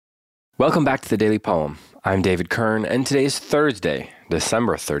Welcome back to the Daily Poem. I'm David Kern, and today is Thursday,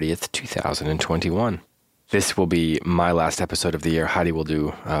 December 30th, 2021. This will be my last episode of the year. Heidi will do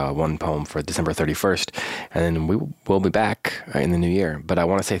one poem for December 31st, and then we will be back in the new year. But I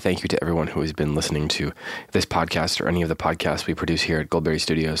want to say thank you to everyone who has been listening to this podcast or any of the podcasts we produce here at Goldberry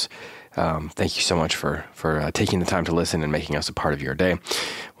Studios. Thank you so much for taking the time to listen and making us a part of your day.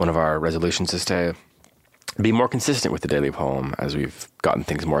 One of our resolutions is to be more consistent with the Daily Poem as we've gotten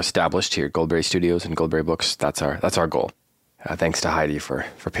things more established here at Goldberry Studios and Goldberry Books. That's our goal. Thanks to Heidi for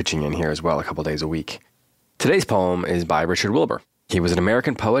pitching in here as well a couple days a week. Today's poem is by Richard Wilbur. He was an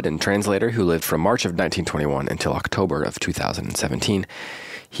American poet and translator who lived from March of 1921 until October of 2017.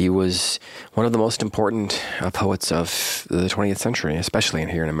 He was one of the most important poets of the 20th century, especially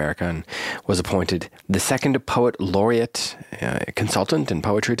here in America, and was appointed the second poet laureate consultant in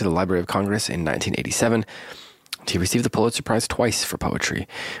poetry to the Library of Congress in 1987. He received the Pulitzer Prize twice for poetry,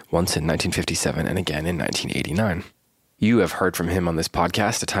 once in 1957 and again in 1989. You have heard from him on this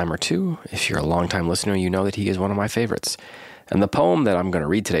podcast a time or two. If you're a longtime listener, you know that he is one of my favorites. And the poem that I'm going to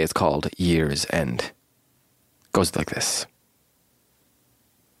read today is called Year's End. It goes like this.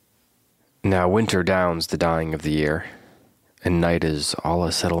 Now winter downs the dying of the year, and night is all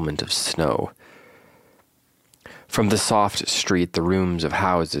a settlement of snow. From the soft street the rooms of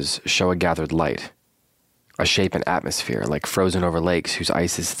houses show a gathered light, a shape and atmosphere like frozen over lakes whose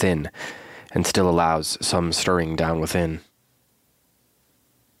ice is thin and still allows some stirring down within.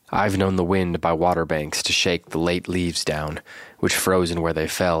 I've known the wind by water banks to shake the late leaves down, which frozen where they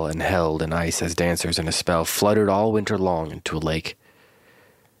fell and held in ice as dancers in a spell fluttered all winter long into a lake.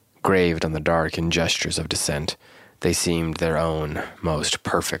 Graved on the dark in gestures of descent, they seemed their own most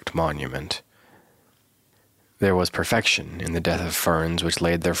perfect monument. There was perfection in the death of ferns which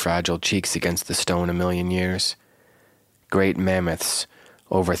laid their fragile cheeks against the stone a million years. Great mammoths,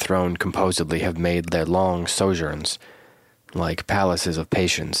 overthrown composedly, have made their long sojourns, like palaces of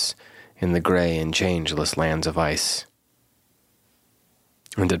patience, in the gray and changeless lands of ice.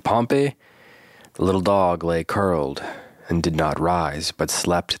 And at Pompeii, the little dog lay curled, and did not rise, but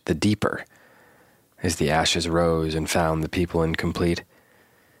slept the deeper, as the ashes rose and found the people incomplete,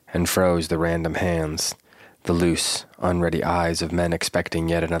 and froze the random hands, the loose, unready eyes of men expecting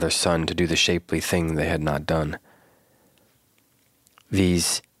yet another sun to do the shapely thing they had not done.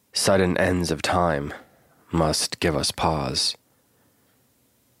 These sudden ends of time must give us pause.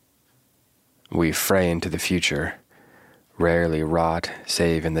 We fray into the future, rarely wrought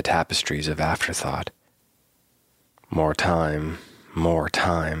save in the tapestries of afterthought. More time, more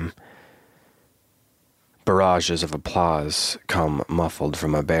time. Barrages of applause come muffled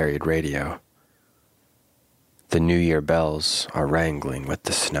from a buried radio. The New Year bells are wrangling with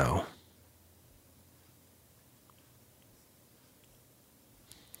the snow.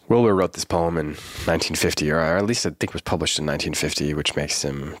 Wilbur wrote this poem in 1950, or at least I think it was published in 1950, which makes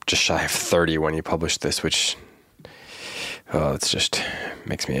him just shy of 30 when he published this, which, it just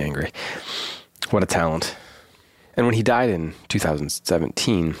makes me angry. What a talent. And when he died in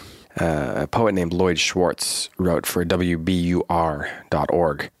 2017, a poet named Lloyd Schwartz wrote for WBUR.org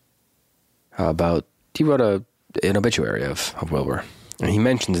he wrote an obituary of Wilbur, and he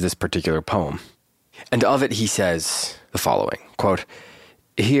mentions this particular poem. And of it he says the following, quote,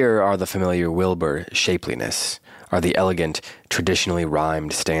 "Here are the familiar Wilbur shapeliness, are the elegant, traditionally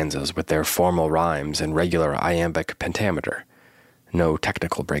rhymed stanzas with their formal rhymes and regular iambic pentameter. No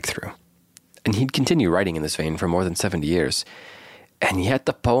technical breakthrough." And he'd continue writing in this vein for more than 70 years. And yet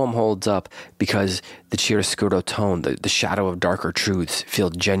the poem holds up because the chiaroscuro tone, the shadow of darker truths,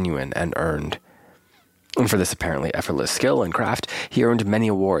 feel genuine and earned. And for this apparently effortless skill and craft, he earned many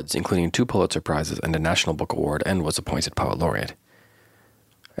awards, including 2 Pulitzer Prizes and a National Book Award, and was appointed Poet Laureate.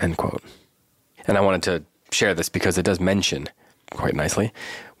 End quote. And I wanted to share this because it does mention, quite nicely,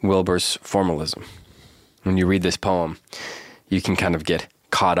 Wilbur's formalism. When you read this poem, you can kind of get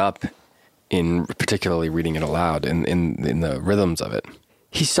caught up in particularly reading it aloud, in the rhythms of it.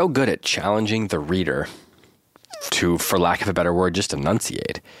 He's so good at challenging the reader to, for lack of a better word, just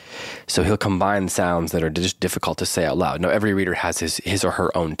enunciate. So he'll combine sounds that are just difficult to say out loud. Now, every reader has his or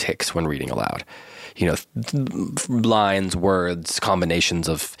her own tics when reading aloud. You know, lines, words, combinations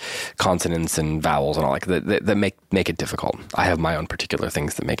of consonants and vowels and all that make it difficult. I have my own particular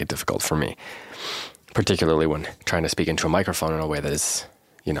things that make it difficult for me, particularly when trying to speak into a microphone in a way that is,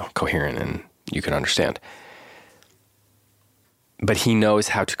 coherent and you can understand. But he knows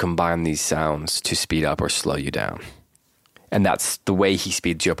how to combine these sounds to speed up or slow you down. And that's the way he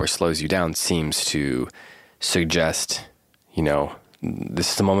speeds you up or slows you down seems to suggest,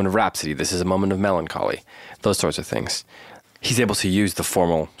 this is a moment of rhapsody, this is a moment of melancholy, those sorts of things. he's able to use the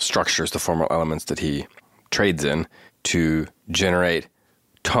formal structures, the formal elements that he trades in to generate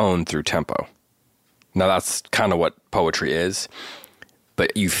tone through tempo. Now, that's kind of what poetry is,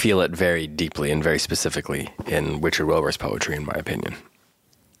 but you feel it very deeply and very specifically in Richard Wilbur's poetry, in my opinion.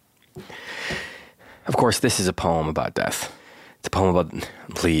 Of course, this is a poem about death. It's a poem about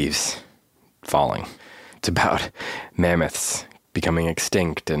leaves falling. It's about mammoths becoming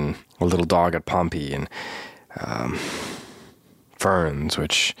extinct and a little dog at Pompeii and ferns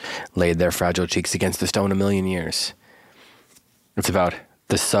which laid their fragile cheeks against the stone a million years. It's about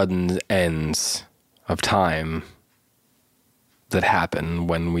the sudden ends of time that happen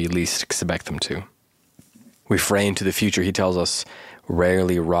when we least expect them to. We fray into the future, he tells us,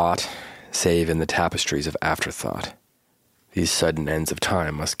 rarely wrought save in the tapestries of afterthought. These sudden ends of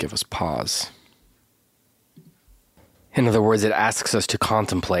time must give us pause. In other words, it asks us to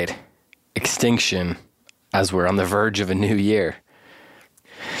contemplate extinction as we're on the verge of a new year.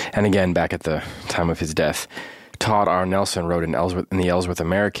 And again, back at the time of his death, Todd R. Nelson wrote in the Ellsworth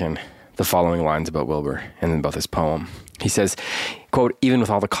American the following lines about Wilbur and about this poem. He says, quote, "Even with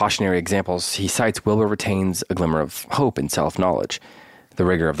all the cautionary examples he cites, Wilbur retains a glimmer of hope in self-knowledge. The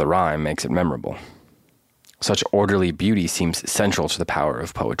rigor of the rhyme makes it memorable. Such orderly beauty seems central to the power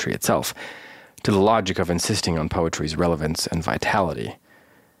of poetry itself, to the logic of insisting on poetry's relevance and vitality.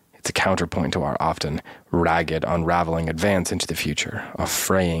 It's a counterpoint to our often ragged, unraveling advance into the future, a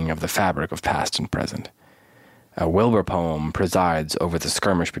fraying of the fabric of past and present. A Wilbur poem presides over the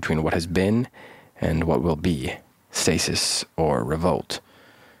skirmish between what has been and what will be, stasis or revolt,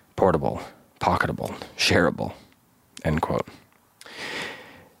 portable, pocketable, shareable," end quote.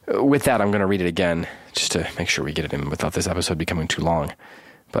 With that, I'm going to read it again, just to make sure we get it in without this episode becoming too long.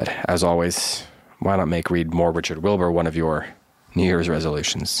 But as always, why not make read more Richard Wilbur one of your New Year's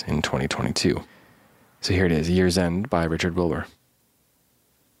resolutions in 2022? So here it is, Year's End by Richard Wilbur.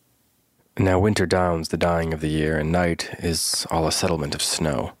 Now winter downs the dying of the year, and night is all a settlement of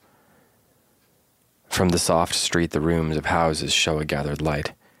snow. From the soft street the rooms of houses show a gathered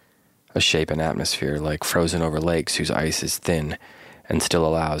light, a shape and atmosphere like frozen over lakes whose ice is thin and still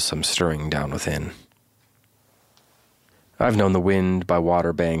allows some stirring down within. I've known the wind by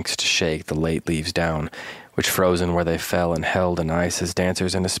water banks to shake the late leaves down, which frozen where they fell and held in ice as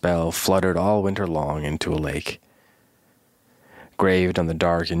dancers in a spell fluttered all winter long into a lake. Graved on the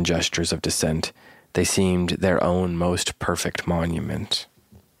dark in gestures of descent, they seemed their own most perfect monument.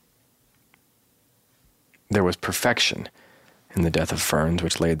 There was perfection in the death of ferns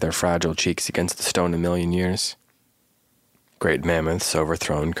which laid their fragile cheeks against the stone a million years. Great mammoths,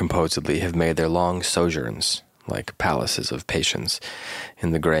 overthrown composedly, have made their long sojourns, like palaces of patience,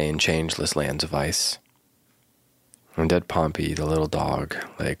 in the gray and changeless lands of ice. And at Pompeii the little dog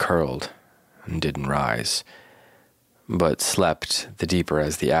lay curled and didn't rise, but slept the deeper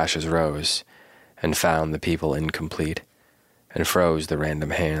as the ashes rose, and found the people incomplete, and froze the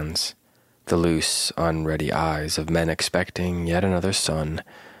random hands, the loose, unready eyes of men expecting yet another son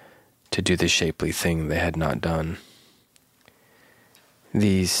to do the shapely thing they had not done.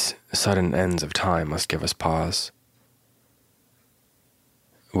 These sudden ends of time must give us pause.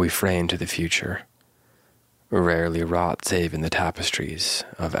 We fray into the future, rarely wrought save in the tapestries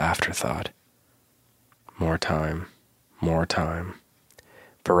of afterthought. More time, more time.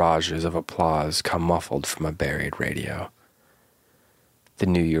 Barrages of applause come muffled from a buried radio. The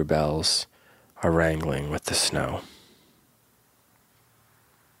New Year bells are wrangling with the snow.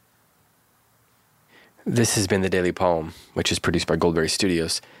 This has been The Daily Poem, which is produced by Goldberry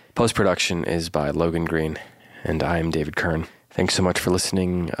Studios. Post-production is by Logan Green, and I am David Kern. Thanks so much for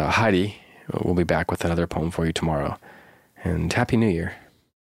listening. Heidi will be back with another poem for you tomorrow. And Happy New Year.